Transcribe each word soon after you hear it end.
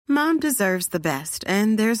Mom deserves the best,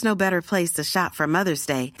 and there's no better place to shop for Mother's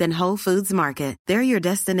Day than Whole Foods Market. They're your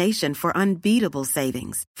destination for unbeatable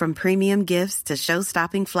savings, from premium gifts to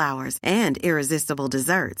show-stopping flowers and irresistible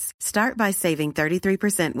desserts. Start by saving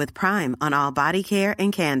 33% with Prime on all body care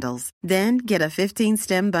and candles. Then get a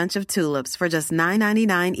 15-stem bunch of tulips for just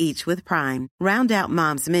 $9.99 each with Prime. Round out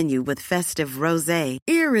Mom's menu with festive rosé,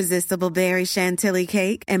 irresistible berry chantilly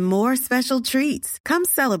cake, and more special treats. Come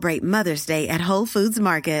celebrate Mother's Day at Whole Foods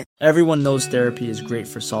Market. Everyone knows therapy is great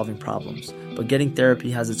for solving problems, but getting therapy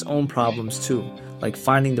has its own problems too, like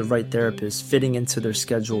finding the right therapist, fitting into their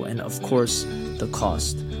schedule, and of course, the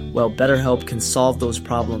cost. Well, BetterHelp can solve those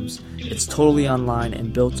problems. It's totally online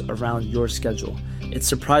and built around your schedule. It's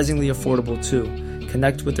surprisingly affordable too.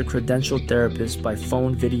 Connect with a credentialed therapist by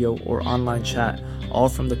phone, video, or online chat, all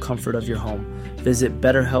from the comfort of your home. Visit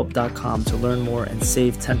BetterHelp.com to learn more and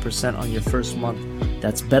save 10% on your first month.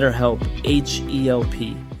 That's BetterHelp,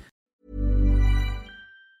 H-E-L-P.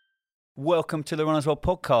 Welcome to the Runners World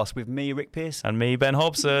podcast with me, Rick Pearce. And me, Ben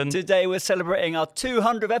Hobson. Today we're celebrating our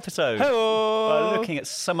 200th episode by looking at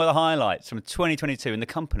some of the highlights from 2022 in the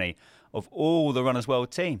company of all the Runners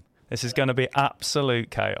World team. This is going to be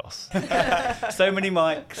absolute chaos. So many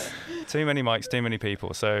mics. Too many mics, too many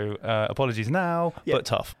people. So apologies now, but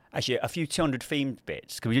tough. Actually, a few 200 themed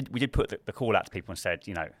bits, because we did put the call out to people and said,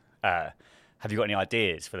 have you got any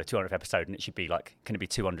ideas for the 200th episode? And it should be like, can it be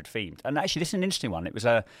 200 themed? And actually, this is an interesting one. It was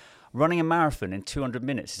running a marathon in 200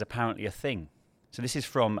 minutes is apparently a thing. So this is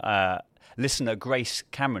from listener Grace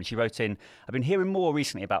Cameron. She wrote in, I've been hearing more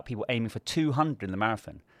recently about people aiming for 200 in the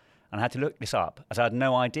marathon. And I had to look this up, as I had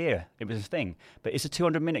no idea it was a thing. But it's a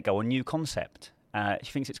 200-minute goal, a new concept.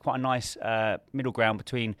 She thinks it's quite a nice middle ground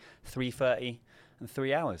between 3:30 and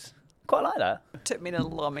 3 hours. Quite like that. It took me an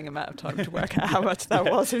alarming amount of time to work out how much that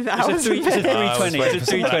was in hours. It's a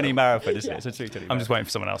 320 marathon, isn't it? It's a 320 I'm just waiting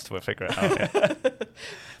for someone else to figure it out. Yeah.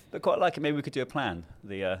 But quite like it. Maybe we could do a plan,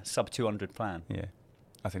 the sub 200 plan. Yeah,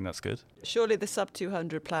 I think that's good. Surely the sub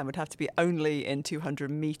 200 plan would have to be only in 200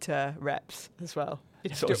 metre reps as well.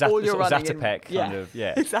 You'd have to do all your running Zatopek kind of.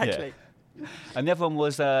 Yeah, exactly. Yeah. And the other one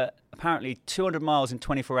was apparently 200 miles in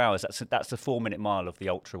 24 hours. That's the 4-minute mile of the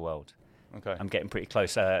ultra world. Okay. I'm getting pretty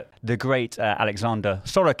close. The great Alexander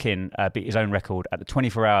Sorokin beat his own record at the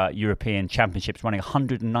 24-hour European Championships, running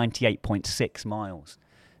 198.6 miles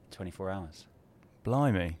in 24 hours.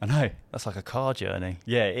 Blimey. I know. That's like a car journey.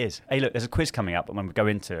 Yeah, it is. Hey, look, there's a quiz coming up when we go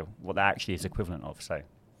into what that actually is equivalent of, so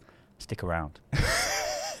stick around.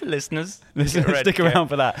 Listeners, stick around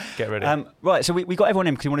for that. Get ready. Right, so we got everyone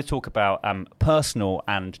in because we want to talk about personal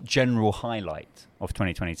and general highlight of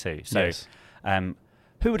 2022. So yes.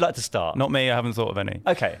 Who would like to start? Not me, I haven't thought of any.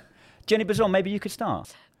 Okay. Jenny Bazon, maybe you could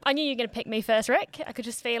start. I knew you were going to pick me first, Rick. I could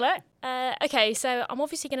just feel it. Okay, so I'm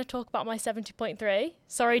obviously going to talk about my 70.3.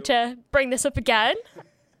 Sorry to bring this up again.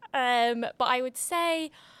 But I would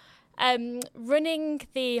say running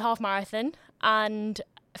the half marathon and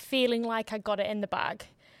feeling like I got it in the bag.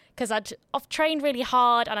 Because I've trained really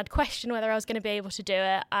hard and I'd questioned whether I was going to be able to do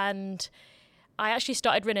it. And I actually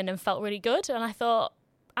started running and felt really good. And I thought,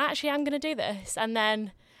 actually, I'm going to do this. And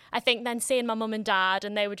then I think seeing my mum and dad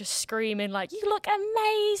and they were just screaming like, you look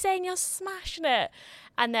amazing, you're smashing it.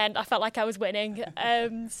 And then I felt like I was winning.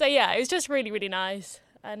 So yeah, it was just really, really nice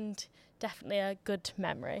and definitely a good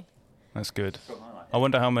memory. That's good. I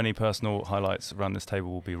wonder how many personal highlights around this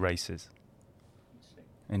table will be races.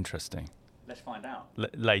 Interesting. Let's find out.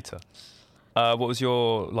 Later. What was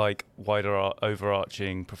your wider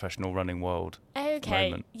overarching professional running world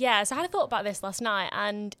moment? Yeah, so I had a thought about this last night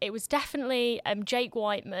and it was definitely Jake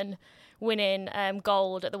Whiteman winning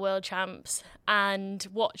gold at the World Champs and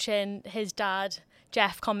watching his dad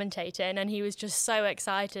Jeff commentating, and he was just so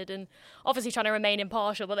excited and obviously trying to remain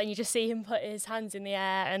impartial, but then you just see him put his hands in the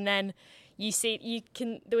air, and then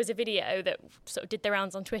there was a video that sort of did the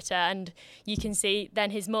rounds on Twitter, and you can see then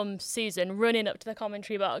his mum Susan running up to the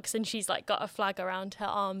commentary box, and she's like got a flag around her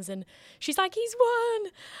arms and she's like, he's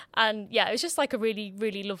won. And yeah, it was just like a really,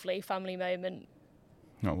 really lovely family moment.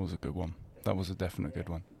 That was a good one. That was a definite good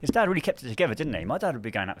one. His dad really kept it together, didn't he? My dad would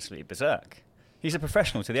be going absolutely berserk. He's a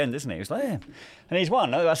professional to the end, isn't he? He was like, yeah. And he's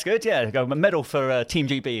won. Oh, that's good. Yeah, go a medal for Team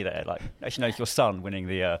GB there. Like, actually, no, it's your son winning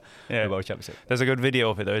the World Championship. There's a good video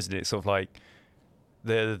of it, though, isn't it? Sort of like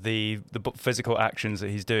the physical actions that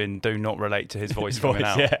he's doing do not relate to his voice coming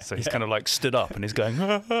out. Yeah, so he's kind of like stood up and he's going,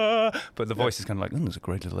 but the voice is kind of like, there's a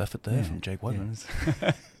great little effort there from Jake Whiteman.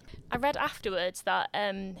 Yeah. I read afterwards that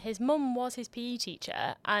his mum was his PE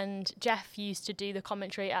teacher, and Jeff used to do the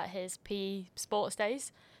commentary at his PE sports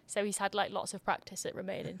days. So he's had lots of practice at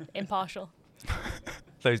remaining impartial.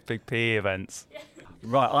 Those big PE events.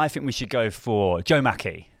 Right, I think we should go for Joe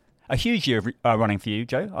Mackey. A huge year of running for you,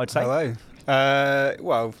 Joe, I'd say. Hello.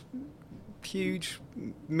 Well, huge,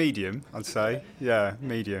 medium, I'd say. Yeah,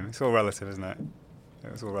 medium. It's all relative, isn't it?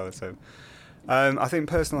 It's all relative. I think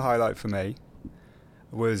personal highlight for me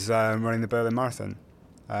was running the Berlin Marathon.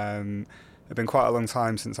 It'd been quite a long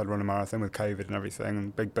time since I'd run a marathon with COVID and everything,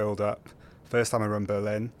 and big build-up. First time I run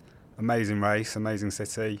Berlin. Amazing race, amazing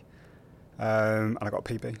city. And I got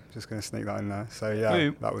a PB, just going to sneak that in there. So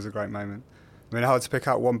yeah, that was a great moment. I mean, hard to pick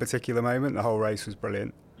out one particular moment. The whole race was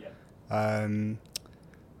brilliant.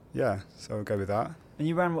 Yeah, so I'll go with that. And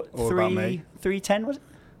you ran what? 3:10 was it?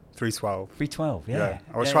 3:12. 3:12. Yeah.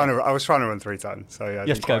 I was trying to run 3:10. So yeah.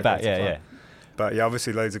 You have to go back. Yeah. But yeah,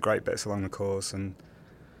 obviously loads of great bits along the course, and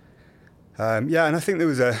and I think there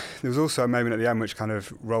was also a moment at the end which kind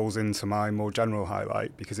of rolls into my more general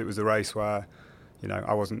highlight, because it was a race where,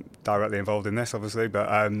 I wasn't directly involved in this, obviously, but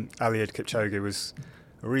Eliud Kipchoge was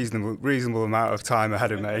a reasonable amount of time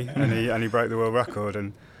ahead of me, and he broke the world record.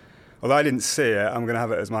 And although I didn't see it, I'm going to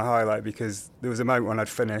have it as my highlight, because there was a moment when I'd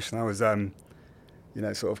finished and I was,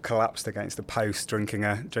 sort of collapsed against a post, drinking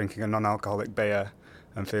a non-alcoholic beer,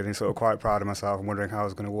 and feeling sort of quite proud of myself and wondering how I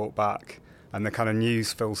was going to walk back. And the kind of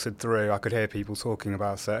news filtered through. I could hear people talking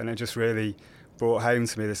about it, and it just really brought home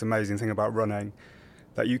to me this amazing thing about running,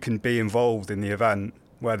 that you can be involved in the event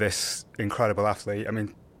where this incredible athlete, I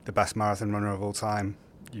mean, the best marathon runner of all time,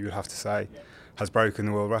 you would have to say, has broken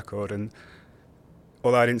the world record. And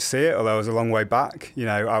although I didn't see it, although I was a long way back,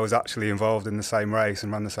 I was actually involved in the same race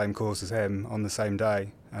and ran the same course as him on the same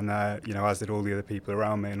day. And, as did all the other people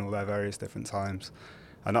around me in all their various different times.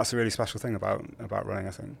 And that's a really special thing about running,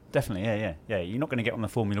 I think. Definitely, yeah. You're not going to get on the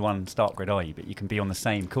Formula One start grid, are you? But you can be on the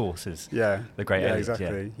same course as the great Eliud. Exactly.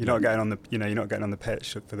 Yeah. You're not getting on the, you're not getting on the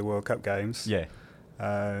pitch for the World Cup games. Yeah.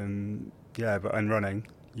 But in running,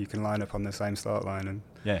 you can line up on the same start line,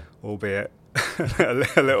 and albeit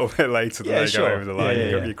a little bit later than they go over the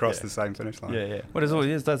line, you cross the same finish line. Yeah. Well,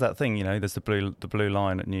 there's that thing, there's the blue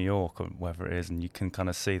line at New York or wherever it is, and you can kind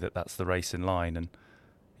of see that's the racing line, and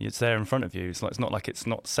it's there in front of you. It's not like it's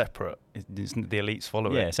not separate. It's the elites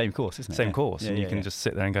follow it. Yeah, same course, isn't it? Same course, and you can just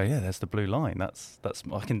sit there and go, there's the blue line. That's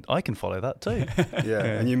I can follow that too.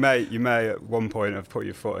 And you may at one point have put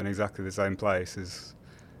your foot in exactly the same place as,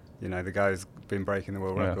 the guy who's been breaking the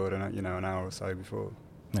world record, and an hour or so before.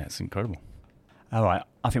 Yeah, it's incredible. All right,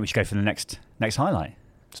 I think we should go for the next highlight.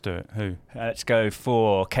 Let's do it. Who? Let's go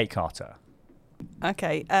for Kate Carter.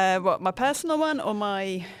 Okay, what, my personal one or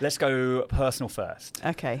my... Let's go personal first.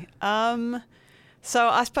 Okay, so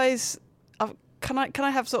I suppose, can I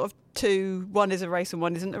have sort of two, one is a race and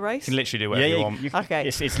one isn't a race? You can literally do whatever you want. Okay.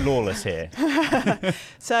 It's lawless here.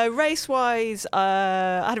 So race-wise,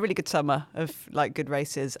 I had a really good summer of good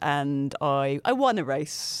races, and I won a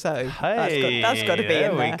race, so that's got to be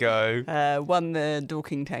in there. There we go. Won the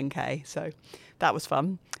Dorking 10K, so that was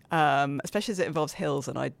fun, especially as it involves hills,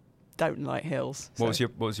 and I don't like hills. So. What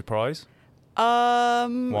was your prize?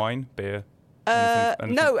 Wine, beer,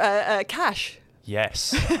 anything? No, cash.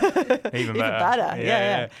 Yes. Even better.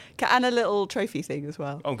 Yeah. And a little trophy thing as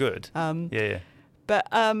well. Oh, good. Yeah. But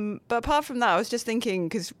apart from that, I was just thinking,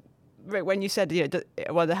 because Rick, when you said,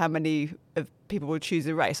 I wonder how many of people will choose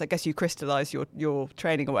a race, I guess you crystallise your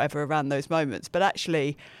training or whatever around those moments. But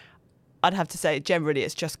actually, I'd have to say generally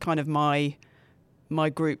it's just kind of my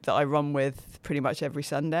group that I run with pretty much every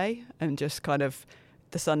Sunday, and just kind of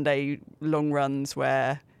the Sunday long runs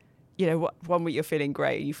where, one week you're feeling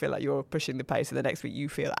great and you feel like you're pushing the pace, and the next week you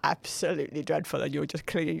feel absolutely dreadful and you're just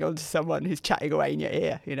clinging on to someone who's chatting away in your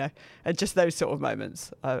ear, and just those sort of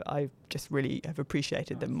moments. I just really have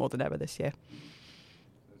appreciated them more than ever this year.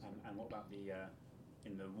 And what about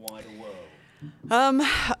in the wider world?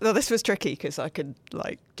 Well, this was tricky because I could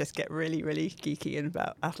just get really, really geeky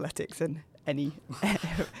about athletics and any.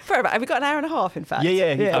 Have we got an hour and a half? In fact,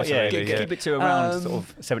 yeah. Keep it to around sort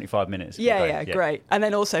of 75 minutes. Yeah, great. And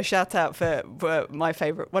then also shout out for one of my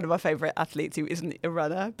favourite athletes who isn't a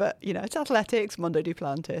runner, but it's athletics. Mondo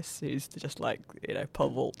Duplantis, who's just pole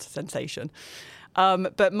vault sensation.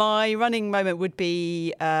 But my running moment would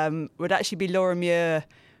actually be Laura Muir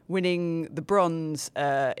winning the bronze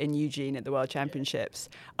in Eugene at the World Championships,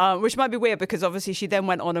 which might be weird because obviously she then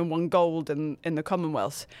went on and won gold in the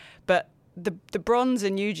Commonwealths. But the bronze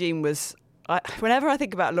in Eugene was, whenever I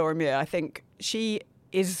think about Laura Muir, I think she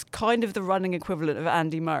is kind of the running equivalent of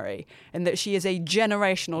Andy Murray, in that she is a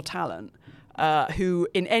generational talent who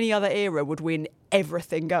in any other era would win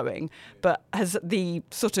everything going, but has the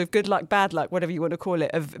sort of good luck, bad luck, whatever you want to call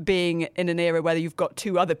it, of being in an era where you've got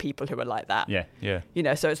two other people who are like that.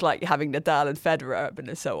 Yeah. So it's like having Nadal and Federer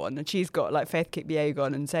and so on. And she's got Faith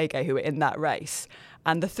Kipyegon and Tsegay who are in that race.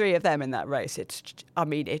 And the three of them in that race,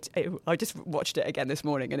 I just watched it again this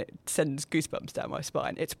morning and it sends goosebumps down my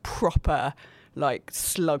spine. It's proper, like,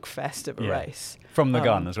 slugfest of a race. From the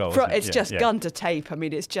gun as well. It's just gun to tape. I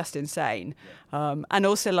mean, it's just insane. And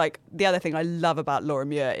also, like, the other thing I love about Laura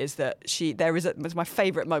Muir is that it's my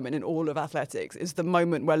favourite moment in all of athletics is the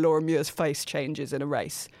moment where Laura Muir's face changes in a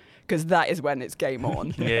race. Because that is when it's game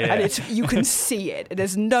on. And you can see it.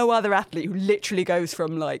 There's no other athlete who literally goes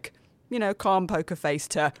from, like, calm poker face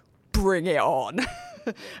to bring it on.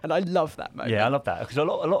 And I love that moment. Yeah, I love that. Because a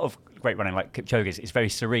lot of great running, like Kipchoge, it's very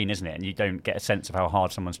serene, isn't it? And you don't get a sense of how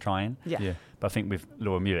hard someone's trying. Yeah. But I think with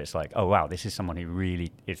Laura Muir, it's like, oh, wow, this is someone who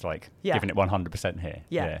really is, like, giving it 100% here.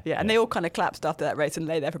 Yeah. And they all kind of collapsed after that race and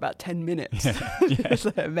lay there for about 10 minutes. It's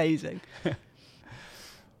like amazing.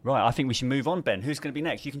 Right, I think we should move on, Ben. Who's going to be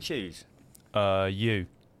next? You can choose. You.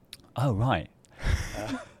 Oh, right.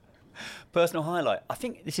 Personal highlight. I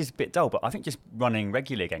think this is a bit dull, but I think just running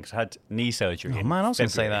regularly again because I had knee surgery. Oh, man, I was going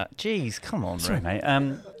to say that. Jeez, come on, sorry, mate.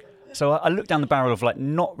 So I looked down the barrel of, like,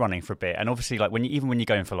 not running for a bit, and obviously, like, even when you're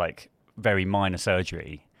going for, like, very minor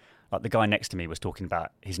surgery, like, the guy next to me was talking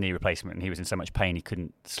about his knee replacement, and he was in so much pain he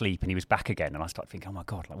couldn't sleep, and he was back again, and I started thinking, oh my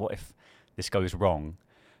God, like, what if this goes wrong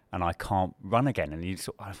and I can't run again? And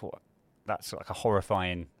I thought that's like a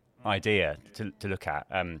horrifying idea to look at.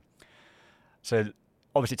 So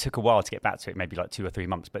obviously it took a while to get back to it, maybe like 2 or 3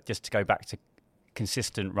 months, but just to go back to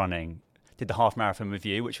consistent running. Did the half marathon with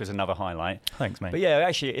you, which was another highlight. Thanks, mate. But yeah,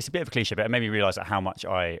 actually, it's a bit of a cliche, but it made me realise that how much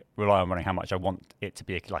I rely on running, how much I want it to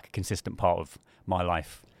be like a consistent part of my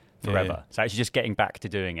life forever. Yeah. So actually just getting back to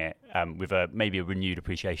doing it with maybe a renewed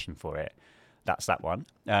appreciation for it, that's that one.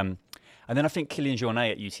 And then I think Kilian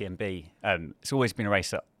Jornet at UTMB, it's always been a race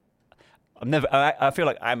that I feel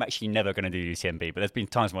like I'm actually never going to do UTMB, but there's been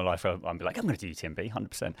times in my life where I'm like, I'm going to do UTMB,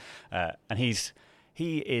 100%. And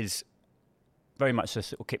he is very much the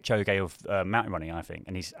sort of Kipchoge of mountain running, I think,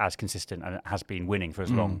 and he's as consistent and has been winning for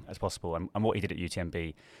as long as possible. And what he did at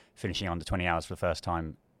UTMB, finishing under 20 hours for the first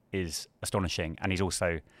time, is astonishing. And he's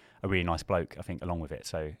also a really nice bloke, I think, along with it.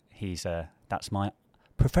 So that's my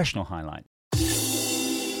professional highlight.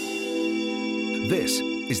 This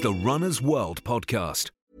is the Runner's World podcast.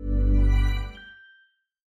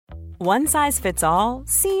 One size fits all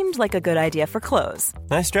seemed like a good idea for clothes.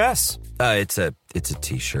 Nice dress. It's a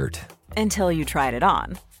t-shirt. Until you tried it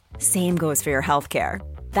on. Same goes for your healthcare.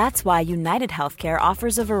 That's why United Healthcare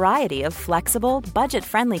offers a variety of flexible,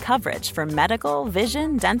 budget-friendly coverage for medical,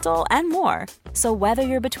 vision, dental, and more. So whether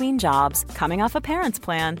you're between jobs, coming off a parent's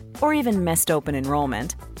plan, or even missed open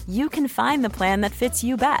enrollment, you can find the plan that fits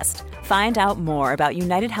you best. Find out more about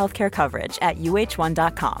United Healthcare coverage at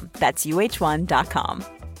uh1.com. That's uh1.com.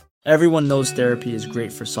 Everyone knows therapy is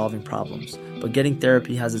great for solving problems, but getting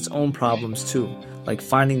therapy has its own problems too, like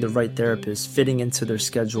finding the right therapist, fitting into their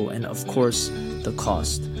schedule, and of course, the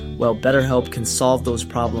cost. Well, BetterHelp can solve those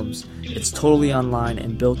problems. It's totally online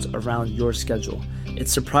and built around your schedule.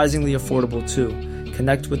 It's surprisingly affordable too.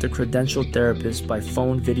 Connect with a credentialed therapist by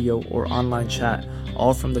phone, video, or online chat,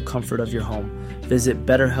 all from the comfort of your home. Visit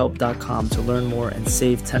BetterHelp.com to learn more and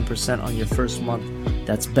save 10% on your first month.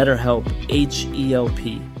 That's BetterHelp,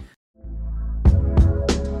 H-E-L-P.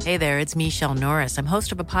 Hey there, it's Michelle Norris. I'm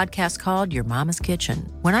host of a podcast called Your Mama's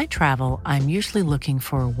Kitchen. When I travel, I'm usually looking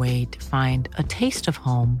for a way to find a taste of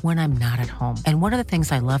home when I'm not at home. And one of the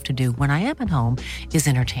things I love to do when I am at home is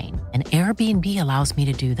entertain. And Airbnb allows me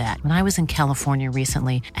to do that. When I was in California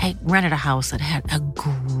recently, I rented a house that had a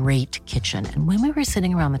great kitchen. And when we were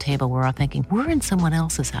sitting around the table, we were all thinking, we're in someone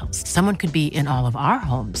else's house. Someone could be in all of our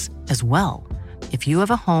homes as well. If you have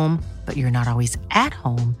a home, but you're not always at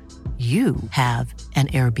home, you have an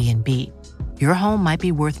Airbnb. Your home might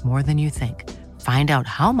be worth more than you think. Find out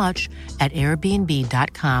how much at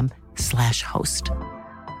airbnb.com/host.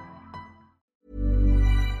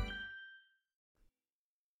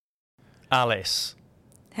 Alice.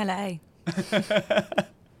 Hello.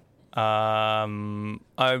 I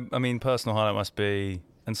mean, personal highlight must be,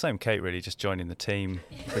 and same Kate really, just joining the team.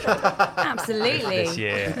 Absolutely. This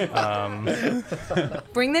year.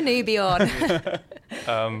 Bring the newbie on.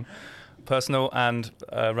 Personal and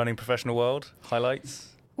running professional world highlights.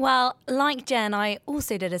 Well, like Jen, I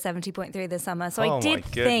also did a 70.3 this summer, so I did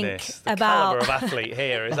think the about... calibre of athlete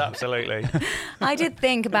here is absolutely... I did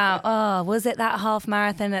think about, was it that half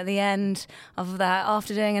marathon at the end of that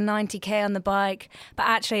after doing a 90k on the bike? But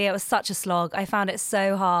actually, it was such a slog. I found it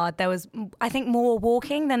so hard. There was, I think, more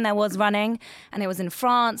walking than there was running, and it was in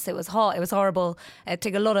France. It was hot. It was horrible. It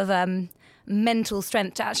took a lot of... mental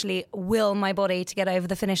strength to actually will my body to get over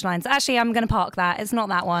the finish line. So actually, I'm going to park that. It's not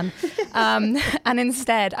that one. And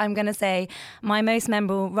instead, I'm going to say my most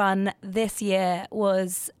memorable run this year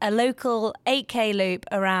was a local 8K loop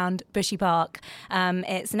around Bushy Park.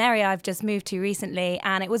 It's an area I've just moved to recently,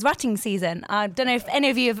 and it was rutting season. I don't know if any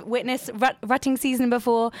of you have witnessed rutting season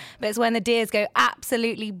before, but it's when the deers go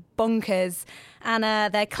absolutely bonkers. And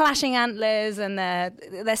they're clashing antlers, and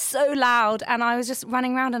they're so loud. And I was just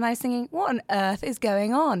running around, and I was thinking, what on earth is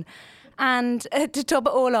going on? And to top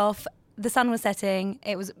it all off, the sun was setting.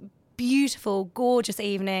 It was a beautiful, gorgeous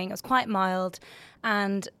evening. It was quite mild.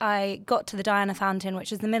 And I got to the Diana Fountain,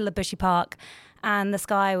 which is the middle of Bushy Park, and the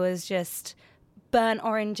sky was just burnt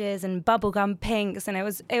oranges and bubblegum pinks, and it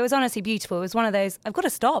was honestly beautiful. It was one of those, I've got to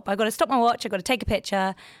stop my watch, I've got to take a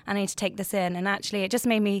picture, I need to take this in. And actually it just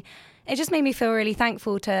made me feel really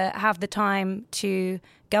thankful to have the time to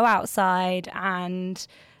go outside and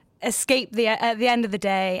escape at the end of the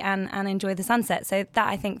day and enjoy the sunset. So that,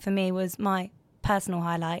 I think, for me was my personal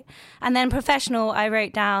highlight. And then professional, I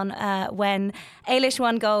wrote down when Eilish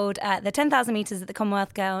won gold at the 10,000 metres at the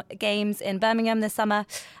Commonwealth Games in Birmingham this summer,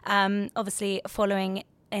 obviously following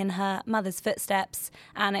in her mother's footsteps,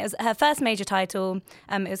 and it was her first major title.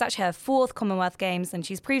 It was actually her fourth Commonwealth Games, and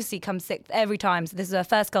she's previously come sixth every time, so this is her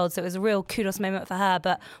first gold, so it was a real kudos moment for her.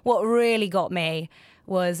 But what really got me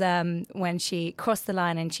was when she crossed the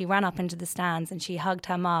line and she ran up into the stands and she hugged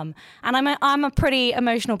her mum. And I'm a pretty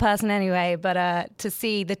emotional person anyway, but to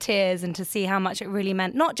see the tears and to see how much it really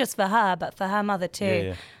meant, not just for her, but for her mother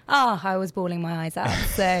too. I was bawling my eyes out.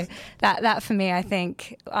 So that for me, I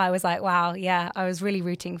think I was like, wow, yeah, I was really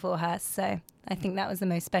rooting for her. So I think that was the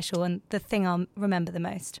most special and the thing I'll remember the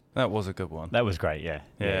most. That was a good one. That was great, yeah.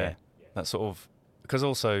 That sort of, because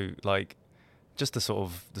also like, just the sort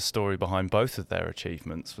of the story behind both of their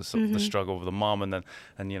achievements was sort of the struggle with the mum,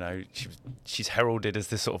 and you know, she's heralded as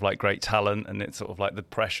this sort of like great talent, and it's sort of like the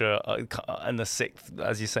pressure and the sixth,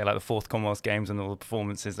 as you say, like the fourth Commonwealth Games and all the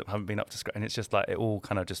performances that haven't been up to scratch, and it's just like it all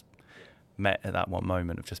kind of just met at that one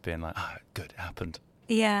moment of just being like, good, it happened.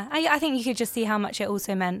 Yeah, I think you could just see how much it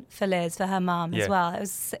also meant for Liz, for her mum as well. It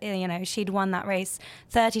was, you know, she'd won that race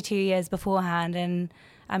 32 years beforehand, and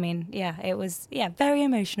I mean, it was very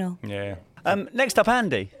emotional. Yeah. Next up,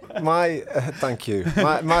 Andy. Thank you.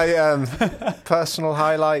 My personal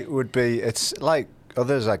highlight would be, it's like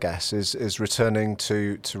others, I guess, is returning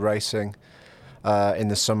to racing in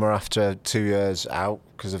the summer after 2 years out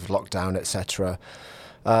because of lockdown, etc.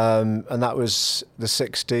 And that was the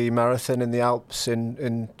 60 marathon in the Alps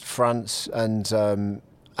in France, and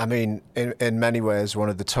I mean, in many ways, one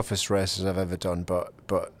of the toughest races I've ever done. But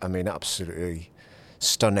I mean, absolutely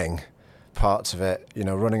stunning parts of it. You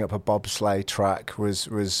know, running up a bobsleigh track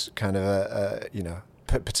was kind of a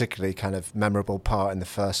particularly kind of memorable part in the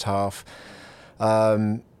first half.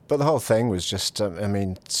 But the whole thing was just, I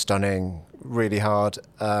mean, stunning, really hard.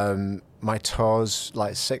 My toes,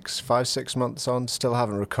 like 6 months on, still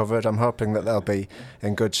haven't recovered. I'm hoping that they'll be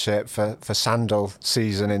in good shape for sandal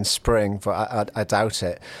season in spring, but I doubt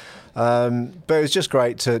it. But it was just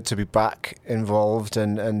great to be back involved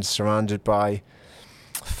and surrounded by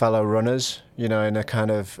fellow runners, you know, in a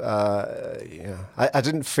kind of, I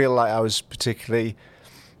didn't feel like I was particularly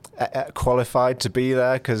qualified to be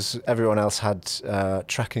there because everyone else had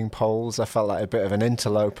trekking poles. I felt like a bit of an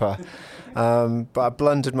interloper, but I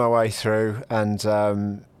blundered my way through, and I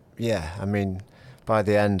mean, by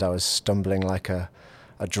the end I was stumbling like a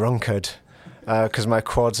drunkard because my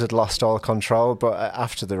quads had lost all control. But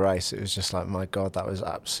after the race, it was just like, my God, that was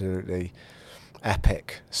absolutely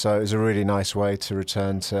epic. So it was a really nice way to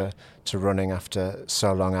return to running after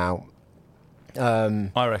so long out.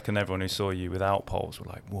 I reckon everyone who saw you without poles were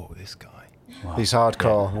like, whoa, this guy. Wow. He's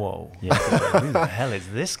hardcore. Yeah, whoa. Yeah. Who the hell is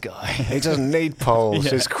this guy? He doesn't need poles.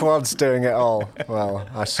 His quad's doing it all. Well,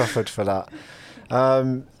 I suffered for that.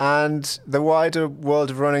 And the wider world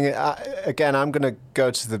of running, again, I'm going to go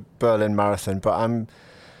to the Berlin Marathon, but I'm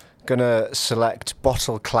going to select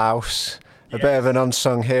Bottle Klaus. A bit of an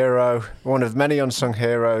unsung hero, one of many unsung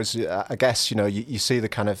heroes. I guess, you know, you see the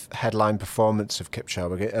kind of headline performance of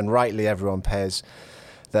Kipchoge, and rightly everyone pays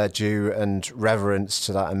their due and reverence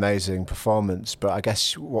to that amazing performance. But I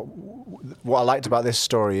guess what I liked about this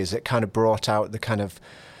story is it kind of brought out the kind of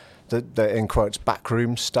the in quotes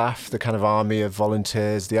backroom staff, the kind of army of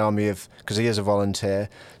volunteers, the army of, because he is a volunteer.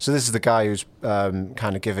 So this is the guy who's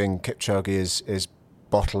kind of giving Kipchoge his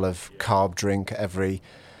bottle of carb drink every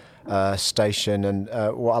station, and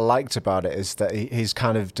what I liked about it is that he's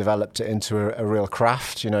kind of developed it into a real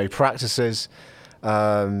craft. You know, he practices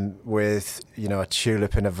with, you know, a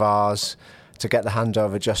tulip in a vase to get the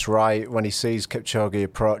handover just right. When he sees Kipchoge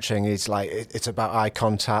approaching, he's like, it's about eye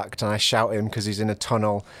contact, and I shout him because he's in a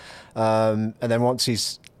tunnel. And then once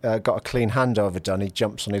he's got a clean handover done, he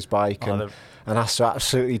jumps on his bike and has to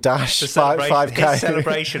absolutely dash 5K. His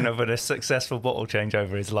celebration of a successful bottle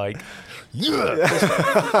changeover is like,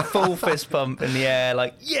 yeah, full fist pump in the air,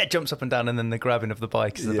 like, yeah, jumps up and down, and then the grabbing of the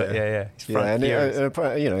bike is a bit, he's and he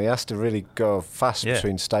has to really go fast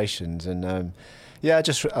between stations, and I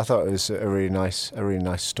thought it was a really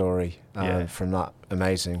nice story from that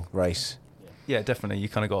amazing race. Yeah, definitely. You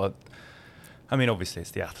kind of got I mean, obviously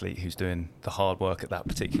it's the athlete who's doing the hard work at that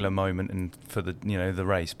particular moment and for the the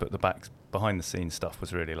race, but the behind the scenes stuff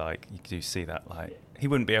was really like, you do see that, like, he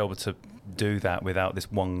wouldn't be able to do that without this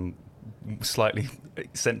one slightly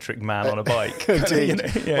eccentric man on a bike. Indeed.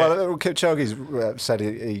 Well, Kipchoge's said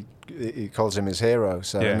he calls him his hero,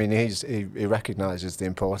 so I mean he recognises the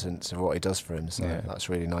importance of what he does for him, so that's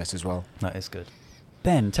really nice as well. That is good.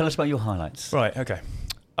 Ben, tell us about your highlights. Right, okay.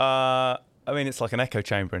 I mean, it's like an echo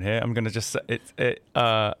chamber in here. I'm going to just say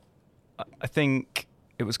I think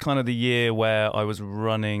it was kind of the year where I was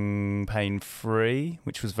running pain-free,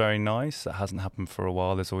 which was very nice. That hasn't happened for a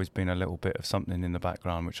while. There's always been a little bit of something in the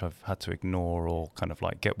background which I've had to ignore or kind of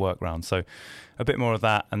like get work around. So a bit more of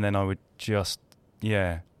that, and then I would just,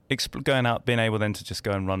 going out, being able then to just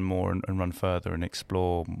go and run more and run further and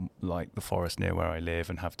explore like the forest near where I live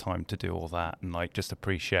and have time to do all that and like just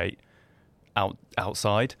appreciate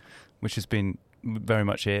outside, which has been very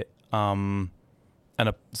much it. And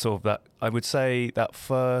a sort of that, I would say that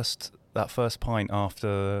first pint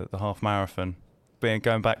after the half marathon,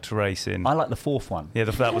 going back to racing. I like the fourth one. Yeah,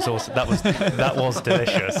 that was also that was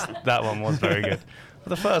delicious. That one was very good. But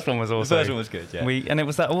the first one was also. The first one was good. Yeah. And it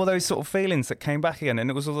was that all those sort of feelings that came back again, and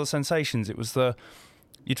it was all the sensations. It was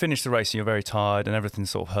you'd finish the race and you're very tired, and everything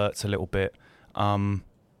sort of hurts a little bit.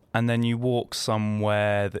 And then you walk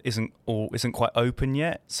somewhere that isn't quite open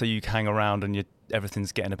yet, so you hang around and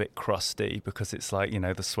everything's getting a bit crusty because it's like,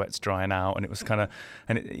 the sweat's drying out, and it was kind of,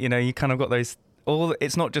 you kind of got those.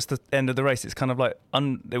 It's not just the end of the race. It's kind of like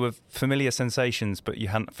there were familiar sensations, but you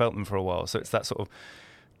hadn't felt them for a while. So it's that sort of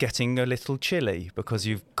getting a little chilly because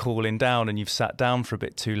you've cooling down and you've sat down for a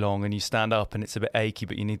bit too long, and you stand up and it's a bit achy,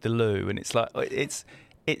 but you need the loo, and it's like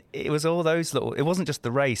it was all those little. It wasn't just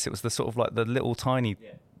the race. It was the sort of like the little tiny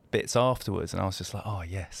bits afterwards, and I was just like, oh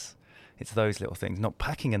yes, it's those little things. Not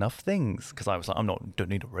packing enough things because I was like, don't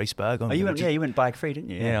need a race bag. You went bag free, didn't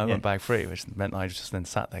you? Yeah, I went bag free, which meant I just then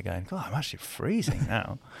sat there going, God, I'm actually freezing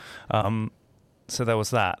now. So there was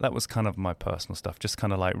that. That was kind of my personal stuff, just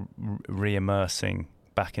kind of like re-immersing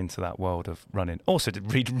back into that world of running. Also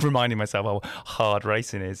reminding myself how hard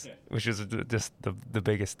racing is, which was just the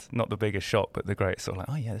biggest, not the biggest shock, but the great sort of like,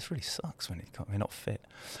 oh yeah, this really sucks when you're not fit.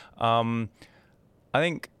 I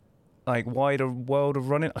think like wider world of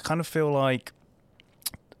running, I kind of feel like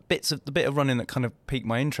the bit of running that kind of piqued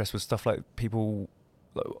my interest was stuff like people,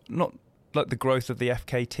 not like the growth of the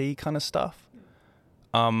FKT kind of stuff.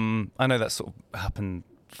 I know that sort of happened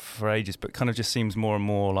for ages, but kind of just seems more and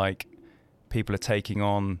more like people are taking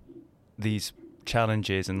on these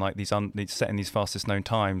challenges and like these setting these fastest known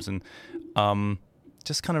times, and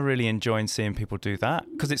just kind of really enjoying seeing people do that,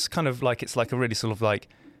 because it's kind of like, it's like a really sort of like,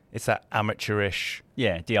 it's that amateurish,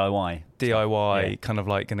 DIY kind of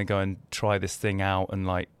like going to go and try this thing out, and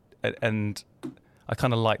like, and I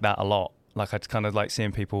kind of like that a lot. Like I kind of like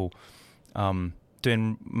seeing people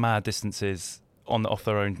doing mad distances off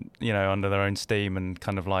their own, under their own steam, and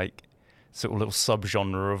kind of like sort of little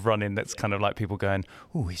subgenre of running that's kind of like people going,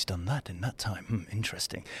 oh, he's done that in that time,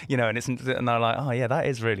 interesting, and I'm like, oh yeah, that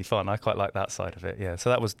is really fun. I quite like that side of it. Yeah, so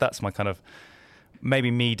that's my kind of,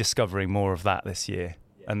 maybe me discovering more of that this year.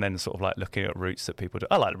 And then sort of like looking at routes that people do.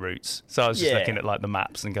 I like routes. So I was just looking at like the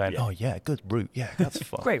maps and going, oh yeah, good route. Yeah, that's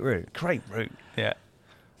fun. Great route. Yeah.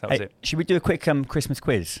 That was it. Should we do a quick Christmas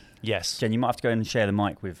quiz? Yes. Jen, you might have to go and share the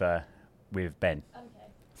mic with Ben.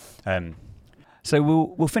 Okay. So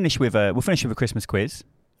we'll finish with a Christmas quiz.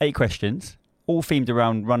 8 questions, all themed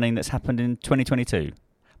around running that's happened in 2022.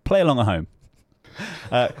 Play along at home.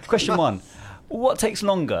 Question 1. What takes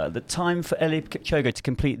longer, the time for Eliud Kipchoge to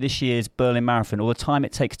complete this year's Berlin Marathon, or the time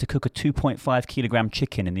it takes to cook a 2.5 kilogram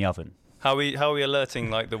chicken in the oven? How are we alerting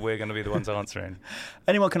like that we're going to be the ones answering?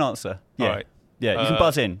 Anyone can answer. Yeah. All right. Yeah, you can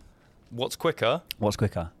buzz in. What's quicker?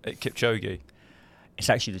 Kipchoge. Kipchoge. It's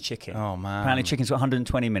actually the chicken. Oh, man. Apparently chicken's got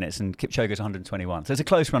 120 minutes and Kipchoge's 121. So it's a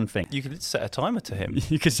close run thing. You could set a timer to him.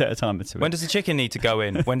 You could set a timer to it. When does the chicken need to go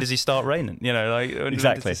in? When does he start raining? You know, like when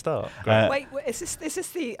exactly. does it start? Wait, is this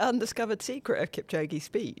the undiscovered secret of Kipchoge's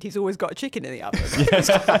speed? He's always got a chicken in the oven. Yes.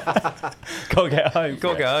 Gotta get home.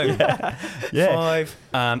 Gotta get home. Yeah. 5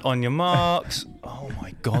 and on your marks. Oh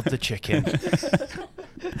my God, the chicken.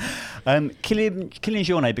 Kylian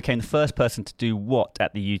Jornet became the first person to do what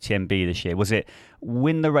at the UTMB this year? Was it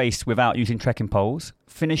win the race without using trekking poles,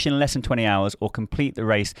 finish in less than 20 hours, or complete the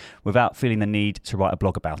race without feeling the need to write a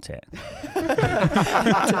blog about it?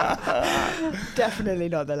 Definitely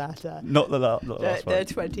not the latter. Not the last one. They're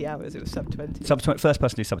 20 hours. It was sub 20. First person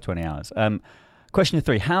to do sub 20 hours. Question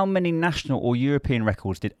 3. How many national or European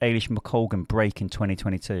records did Eilish McColgan break in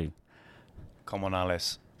 2022? Come on,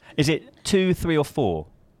 Alice. Is it 2, 3 or 4?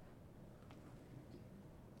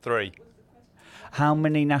 3. How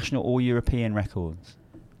many national or European records?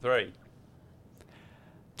 3.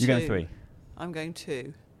 You're going 3? I'm going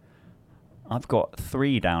 2. I've got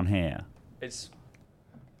 3 down here.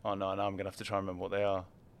 Oh no, I'm going to have to try and remember what they are.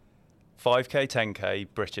 5K, 10K,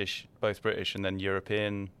 British, both British, and then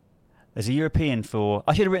European. There's a European for...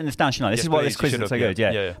 I should have written this down, shouldn't I? This is why this quiz is so good,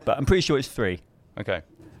 yeah. But I'm pretty sure it's 3. Okay.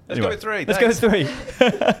 Let's Anyway, go with 3. Let's go with 3.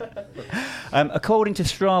 According to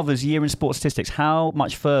Strava's Year in Sports statistics, how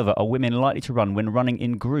much further are women likely to run when running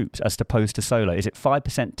in groups as opposed to solo? Is it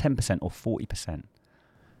 5%, 10% or 40%?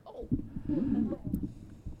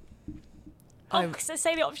 So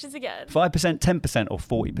say the options again. 5%, 10% or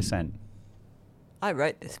 40%? I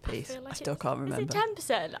wrote this piece. I still can't remember. Is it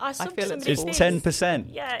 10%? I feel it's 10%.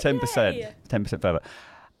 Yeah, 10%. Yay. 10% further.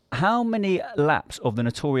 How many laps of the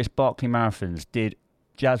notorious Barkley Marathons did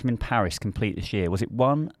Jasmine Paris complete this year? Was it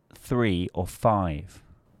 1, 3 or 5?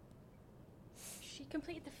 She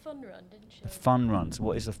completed the fun run, didn't she? The fun runs.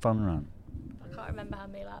 What is a fun run? I can't remember how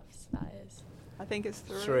many laps that is. I think it's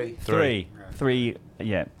 3. 3,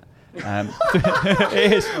 yeah.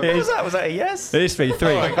 It is. Was that a yes? It is 3.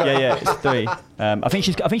 Yeah, it's 3. I think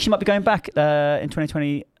she might be going back in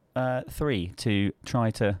 2023 to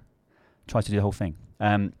try to do the whole thing.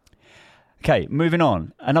 Okay, moving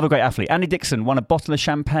on. Another great athlete. Andy Dixon won a bottle of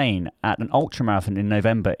champagne at an ultramarathon in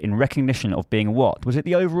November in recognition of being what? Was it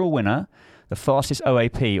the overall winner, the fastest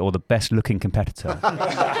OAP, or the best-looking competitor?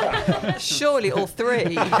 Surely all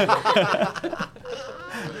 3.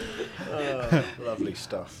 Lovely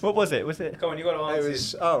stuff. What was it? Was it? Come on, you got to answer. It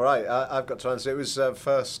was. Oh right, I've got to answer. It was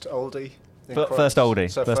first oldie. First oldie.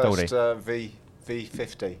 So first first oldie.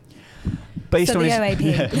 V50. Based So on the his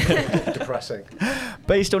OAP. Depressing.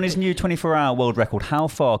 Based on his new 24-hour world record, how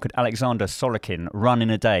far could Alexander Sorokin run in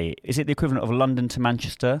a day? Is it the equivalent of London to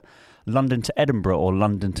Manchester, London to Edinburgh, or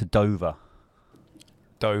London to Dover?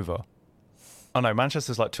 Dover. Oh no,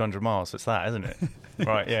 Manchester's like 200 miles. So it's that, isn't it?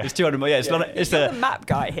 Right, yeah. It's 200 miles. Yeah, it's You're the map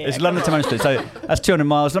guy here. It's London to Manchester. So that's 200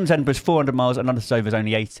 miles. London to Edinburgh is 400 miles, and London to Dover is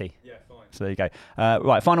only 80. Yeah, fine. So there you go.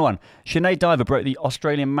 Right, final one. Sinead Diver broke the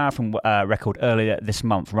Australian marathon record earlier this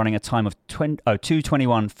month, running a time of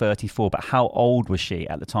 2:21:34. But how old was she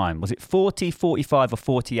at the time? Was it 40, 45, or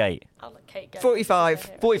 48? I'll let Kate go.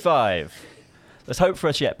 45. 45. Let's hope for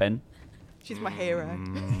us yet, Ben. She's my hero.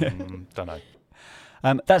 Don't know.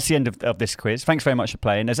 That's the end of this quiz. Thanks very much for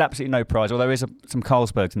playing. There's absolutely no prize, although there is some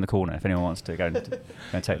Carlsbergs in the corner if anyone wants to go and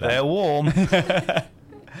take that. They're warm.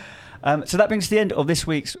 So that brings us to the end of this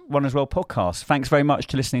week's Runners World podcast. Thanks very much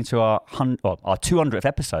to listening to our 200th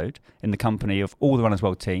episode in the company of all the Runners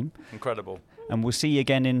World team. Incredible. And we'll see you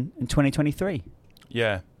again in 2023.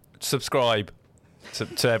 Yeah. Subscribe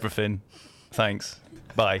to everything. Thanks.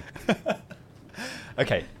 Bye.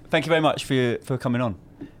 Okay. Thank you very much for coming on.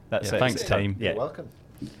 That's it. Thanks, team. Yeah. You're welcome.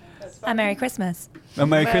 And Merry Christmas. And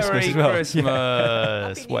Merry Christmas as well.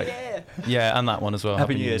 Christmas. Happy New Year. Yeah, and that one as well.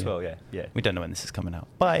 Happy New Year as well, yeah. We don't know when this is coming out.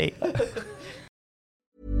 Bye.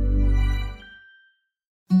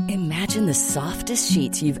 Imagine the softest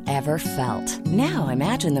sheets you've ever felt. Now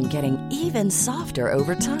imagine them getting even softer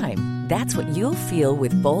over time. That's what you'll feel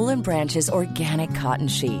with Boll & Branch's organic cotton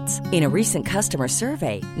sheets. In a recent customer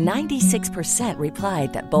survey, 96%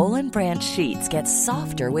 replied that Boll & Branch sheets get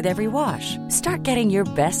softer with every wash. Start getting your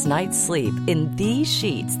best night's sleep in these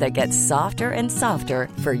sheets that get softer and softer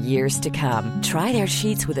for years to come. Try their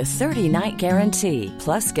sheets with a 30-night guarantee.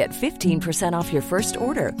 Plus, get 15% off your first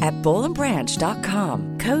order at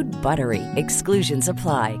bollandbranch.com. Code BUTTERY. Exclusions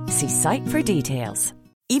apply. See site for details.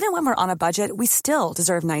 Even when we're on a budget, we still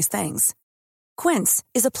deserve nice things. Quince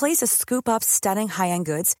is a place to scoop up stunning high-end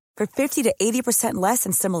goods for 50 to 80% less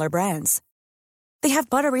than similar brands. They have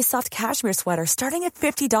buttery soft cashmere sweaters starting at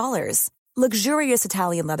 $50, luxurious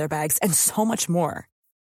Italian leather bags, and so much more.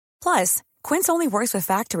 Plus, Quince only works with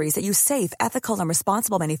factories that use safe, ethical, and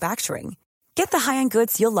responsible manufacturing. Get the high-end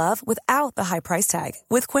goods you'll love without the high price tag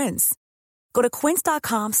with Quince. Go to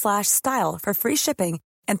quince.com/style for free shipping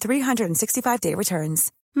and 365-day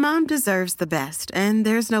returns. Mom deserves the best, and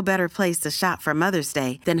there's no better place to shop for Mother's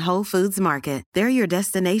Day than Whole Foods Market. They're your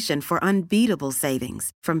destination for unbeatable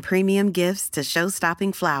savings, from premium gifts to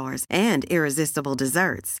show-stopping flowers and irresistible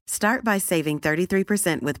desserts. Start by saving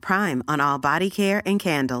 33% with Prime on all body care and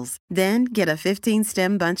candles. Then get a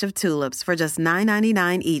 15-stem bunch of tulips for just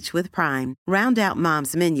 $9.99 each with Prime. Round out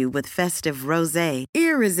Mom's menu with festive rosé,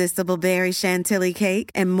 irresistible berry chantilly cake,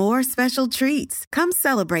 and more special treats. Come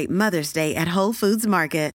celebrate Mother's Day at Whole Foods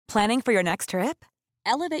Market. Planning for your next trip?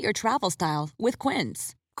 Elevate your travel style with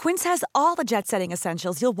Quince. Quince has all the jet-setting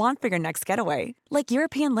essentials you'll want for your next getaway, like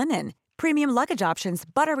European linen, premium luggage options,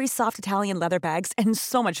 buttery soft Italian leather bags, and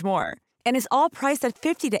so much more. And is all priced at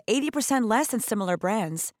 50 to 80% less than similar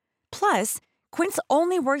brands. Plus, Quince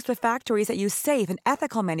only works with factories that use safe and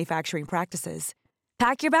ethical manufacturing practices.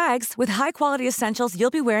 Pack your bags with high-quality essentials you'll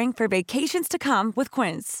be wearing for vacations to come with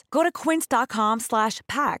Quince. Go to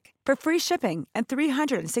quince.com/pack for free shipping and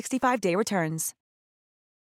 365-day returns.